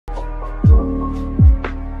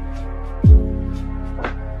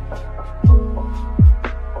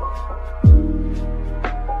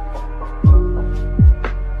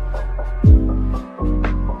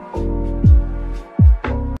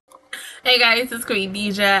Hey guys, it's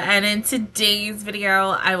Queendija, and in today's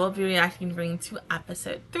video, I will be reacting to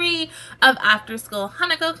episode 3 of After School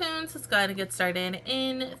Hanako Kun. So let's go ahead and get started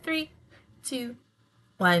in 3, 2,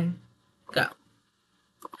 1, go.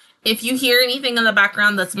 If you hear anything in the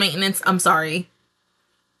background that's maintenance, I'm sorry.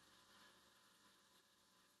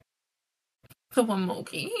 The one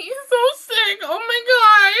Moki, he's so sick. Oh my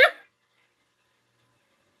god.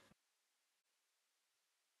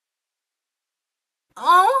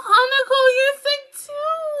 Oh, Hanako, you're sick too.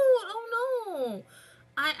 Oh no.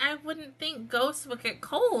 I wouldn't think ghosts would get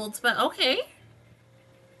colds, but okay.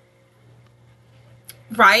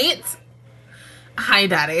 Right? Hi,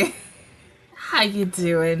 Daddy. How you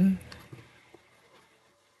doing?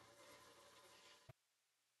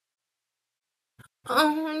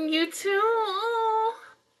 Oh, you too. Oh.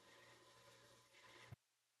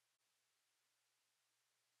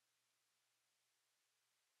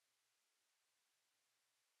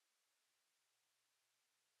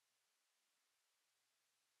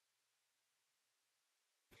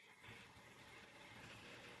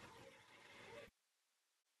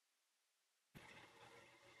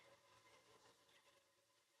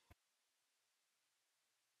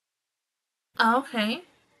 Okay.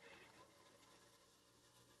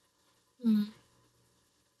 Hmm.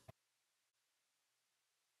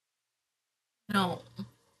 No.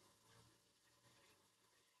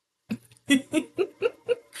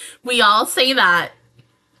 We all say that.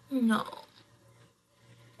 No.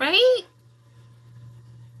 Right?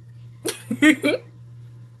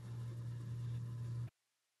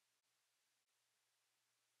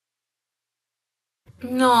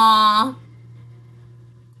 No.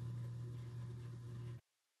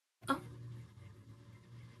 Oh,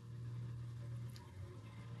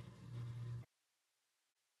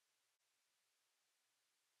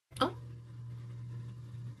 oh.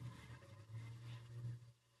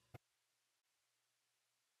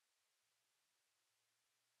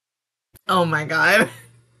 Oh my god.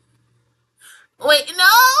 Wait, no!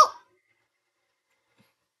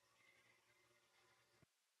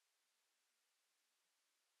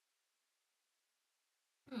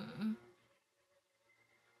 Hmm.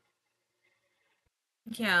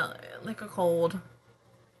 Yeah, like a cold.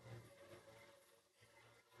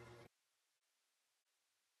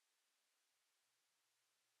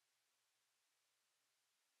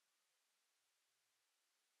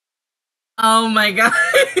 Oh my god.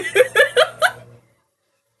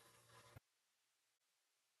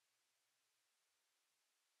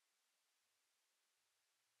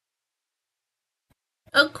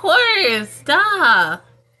 Of course. Duh.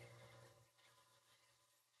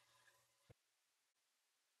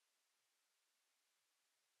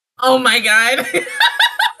 Oh my god.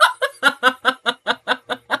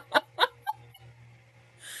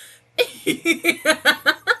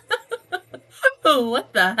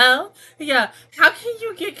 What the hell? Yeah, how can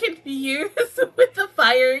you get confused with the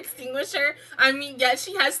fire extinguisher? I mean, yeah,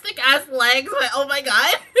 she has thick ass legs, but oh my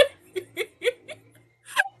god.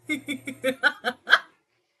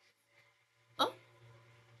 Oh.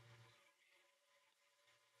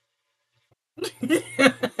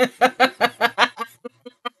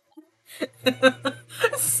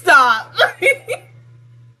 Stop.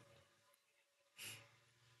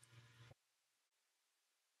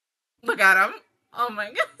 Look at him. Oh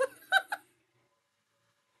my god.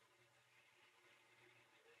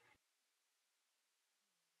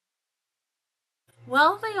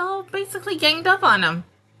 Well, they all basically ganged up on him.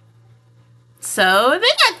 So they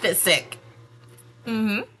got this sick.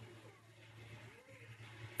 Mm-hmm.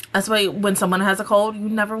 That's why when someone has a cold, you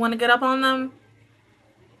never want to get up on them.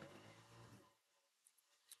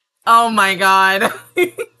 Oh my god.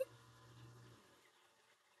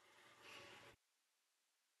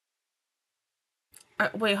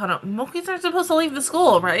 Wait, hold on. Monkeys are supposed to leave the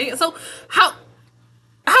school, right? So how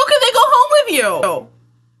can they go home with you?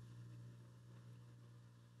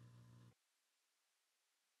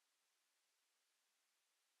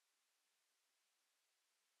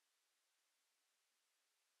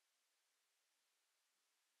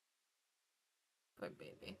 Good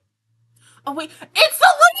baby. Oh wait, it's the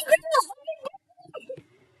little girl.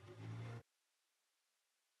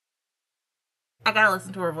 I gotta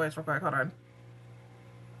listen to her voice real quick. Hold on.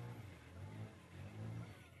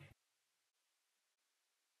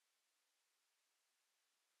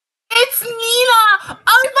 It's Nina.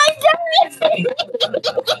 Oh my god.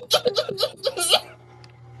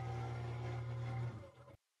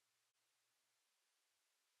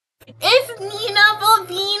 It's Nina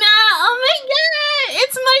Bobina. Oh my god.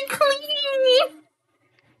 It's my queen.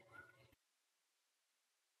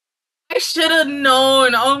 I should have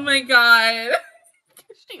known. Oh my god.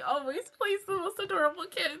 She always plays the most adorable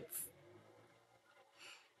kids.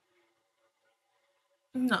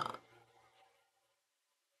 No.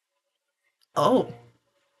 Oh.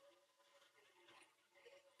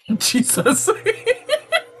 Jesus.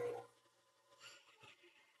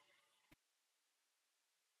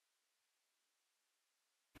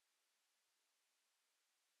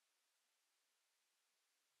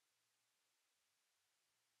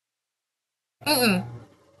 Mm-mm.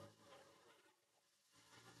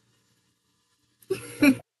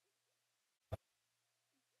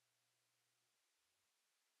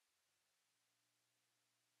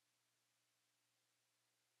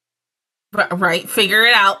 Right, figure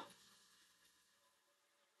it out.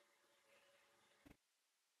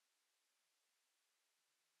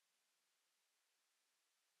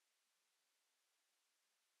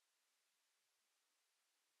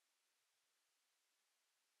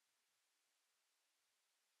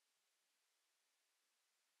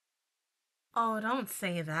 Oh, don't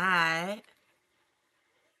say that.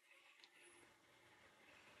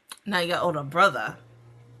 Now your older brother.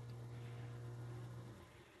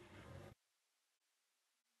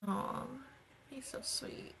 Oh, he's so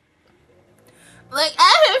sweet. Look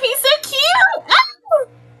at him, he's so cute. Oh!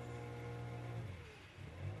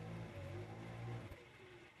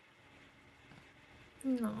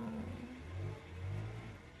 No.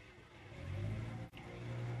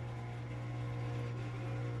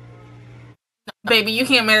 Baby, you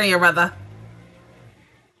can't marry your brother.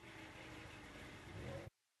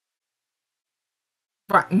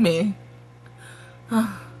 Right, me.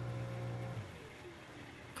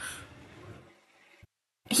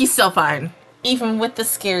 He's still fine. Even with the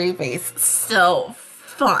scary face, still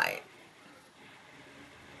fine.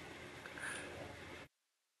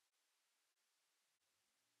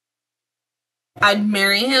 I'd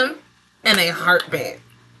marry him in a heartbeat.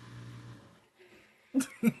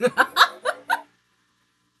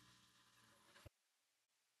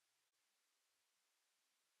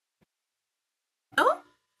 Oh,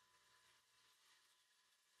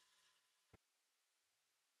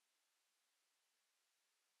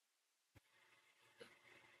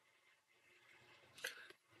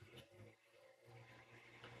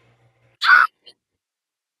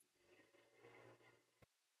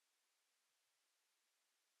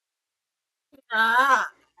 ah.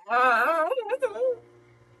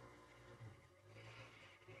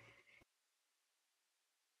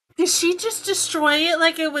 Did she just destroy it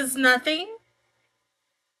like it was nothing?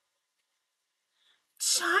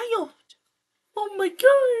 Child. Oh my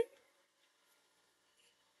god.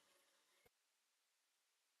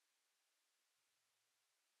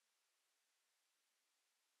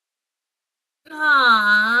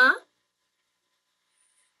 Aww.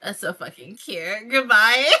 That's so fucking cute.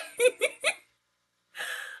 Goodbye.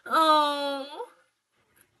 Oh.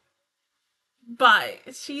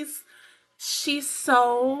 But she's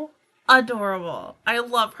so adorable. I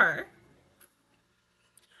love her.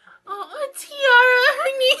 Oh, Tiara,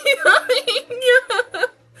 her knee.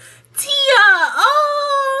 Tia.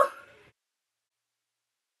 Oh.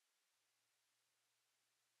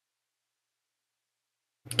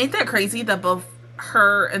 Ain't that crazy that both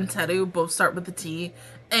her and Teru both start with the T,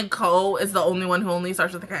 and Ko is the only one who only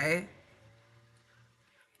starts with the K?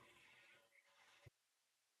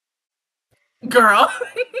 Girl.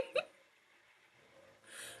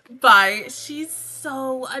 But she's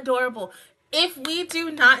so adorable. If we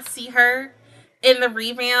do not see her in the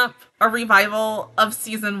revamp or revival of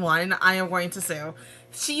season one, I am going to sue.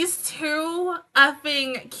 She's too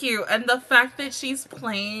effing cute, and the fact that she's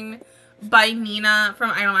playing by Nina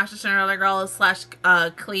from Idol Master Cinderella Girl slash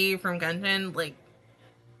Klee from Genshin, like,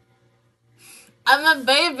 I'm a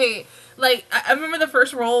baby. Like, I remember the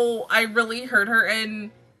first role I really heard her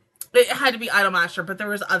in. It had to be Idolmaster, but there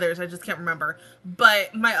was others. I just can't remember.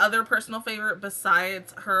 But my other personal favorite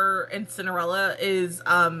besides her and Cinderella is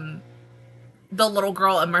the little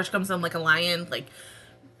girl and March Comes In Like a Lion. Like,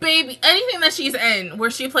 baby, anything that she's in where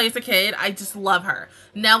she plays a kid, I just love her.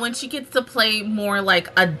 Now when she gets to play more like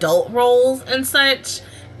adult roles and such,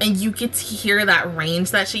 and you get to hear that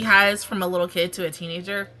range that she has from a little kid to a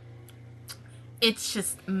teenager, it's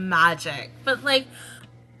just magic. But like,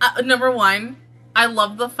 number one, I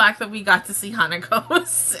love the fact that we got to see Hanako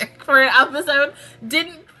sick for an episode.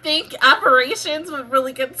 Didn't think apparitions would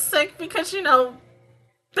really get sick because, you know,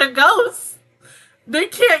 they're ghosts. They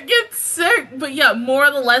can't get sick. But yeah, more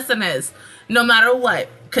of the lesson is, no matter what,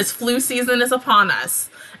 because flu season is upon us,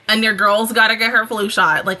 and your girl's got to get her flu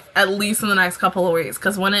shot, like, at least in the next couple of weeks.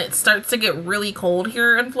 Because when it starts to get really cold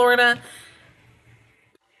here in Florida,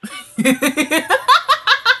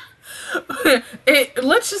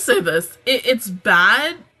 Let's just say this. It's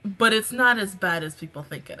bad, but it's not as bad as people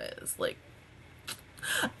think it is. Like,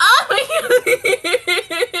 oh my god.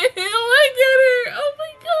 Oh my god. Oh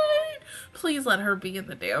my god. Please let her be in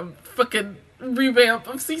the damn fucking revamp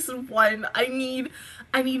of season 1. I need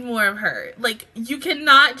more of her. Like, you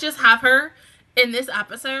cannot just have her in this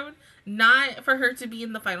episode, not for her to be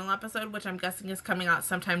in the final episode, which I'm guessing is coming out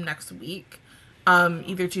sometime next week.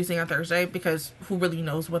 Either Tuesday or Thursday, because who really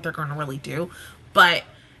knows what they're gonna really do. But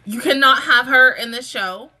you cannot have her in the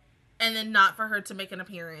show and then not for her to make an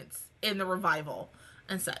appearance in the revival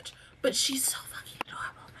and such. But she's so fucking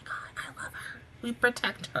adorable. Oh my god, I love her. We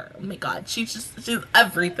protect her. Oh my god, she's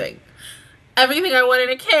everything. Everything I want in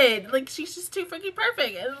a kid. Like, she's just too freaking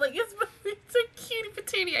perfect. And like, it's so cutie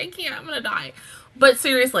patootie. I can't. I'm gonna die. But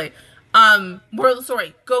seriously, moral of the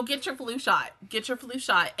story, go get your flu shot. Get your flu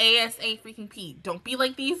shot. ASA freaking P. Don't be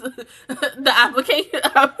like these, the application,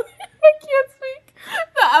 I can't speak,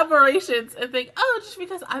 the aberrations, and think, oh, just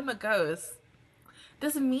because I'm a ghost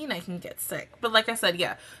doesn't mean I can get sick. But like I said,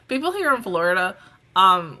 yeah, people here in Florida,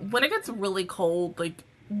 when it gets really cold, like,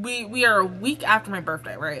 we are a week after my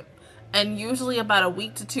birthday, right? And usually about a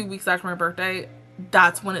week to 2 weeks after my birthday,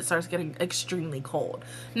 that's when it starts getting extremely cold.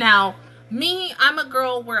 Now, me, I'm a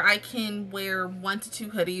girl where I can wear 1 to 2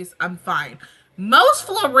 hoodies. I'm fine. Most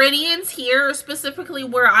Floridians here, specifically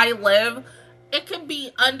where I live, it can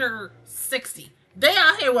be under 60. They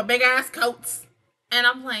out here with big ass coats. And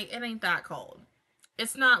I'm like, it ain't that cold.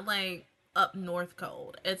 It's not like up north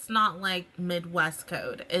cold. It's not like Midwest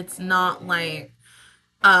cold. It's not like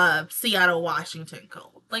Seattle, Washington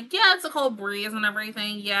cold. Like, yeah, it's a cold breeze and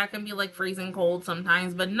everything. Yeah, it can be like freezing cold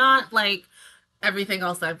sometimes, but not like everything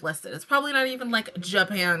else I've listed. It's probably not even like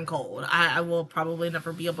Japan cold. I will probably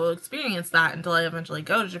never be able to experience that until I eventually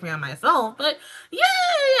go to Japan myself. But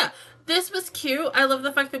yeah. This was cute. I love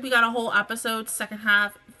the fact that we got a whole episode, second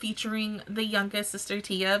half, featuring the youngest sister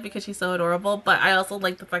Tia because she's so adorable. But I also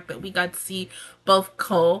like the fact that we got to see both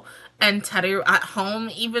Ko and Teru at home,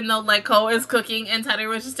 even though like Ko is cooking and Teru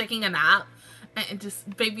was just taking a nap. And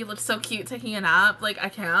just, baby looked so cute taking a nap. Like, I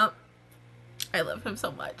can't. I love him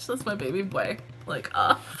so much. That's my baby boy. Like,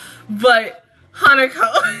 but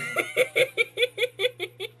Hanako,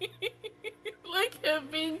 like him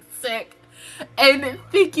being sick and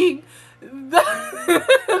thinking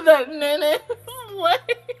that Nene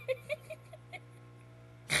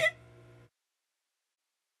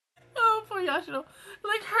oh, poor Yashiro.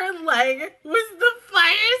 Like, her leg was the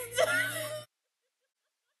first.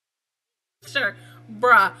 Sure,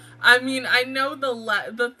 bruh. I mean, I know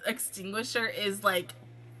the extinguisher is like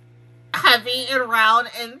heavy and round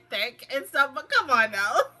and thick and stuff, but come on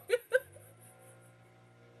now.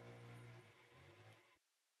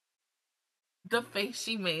 The face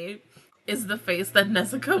she made is the face that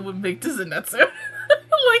Nezuko would make to Zenitsu.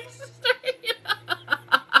 Like, straight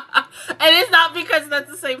up. And it's not because that's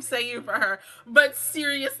the same Seiyu for her, but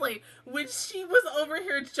seriously, when she was over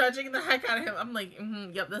here judging the heck out of him, I'm like,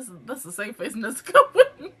 yep, that's the same face Nezuko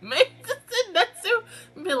would make to Zenitsu.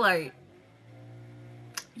 And be like,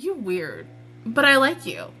 you weird, but I like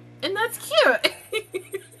you. And that's cute.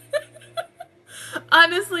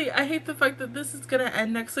 Honestly, I hate the fact that this is gonna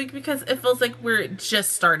end next week because it feels like we're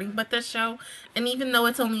just starting with this show. And even though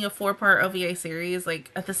it's only a 4-part OVA series,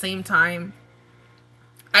 like, at the same time,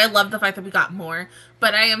 I love the fact that we got more.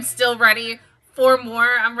 But I am still ready for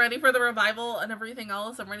more. I'm ready for the revival and everything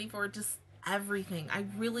else. I'm ready for just everything. I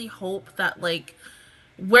really hope that, like,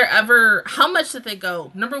 wherever, how much did they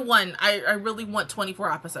go? Number one, I really want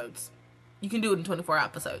 24 episodes. You can do it in 24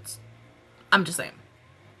 episodes. I'm just saying.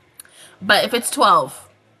 But if it's 12,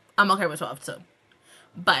 I'm okay with 12 too.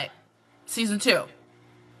 But season 2,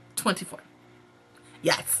 24.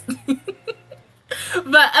 Yes.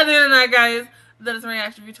 But other than that, guys, that is my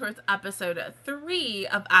reaction review towards episode 3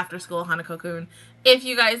 of After School Hanako Kun. If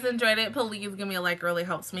you guys enjoyed it, please give me a like. It really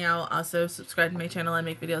helps me out. Also, subscribe to my channel. I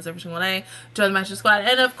make videos every single day. Join the Master Squad.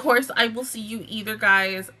 And of course, I will see you either,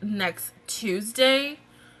 guys, next Tuesday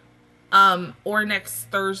or next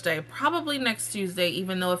Thursday. Probably next Tuesday,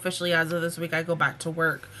 even though officially as of this week I go back to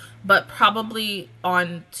work. But probably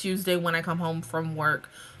on Tuesday when I come home from work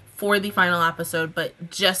for the final episode. But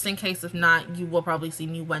just in case if not, you will probably see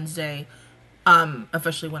me Wednesday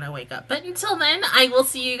officially when I wake up. But until then, I will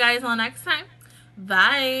see you guys all next time.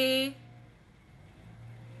 Bye.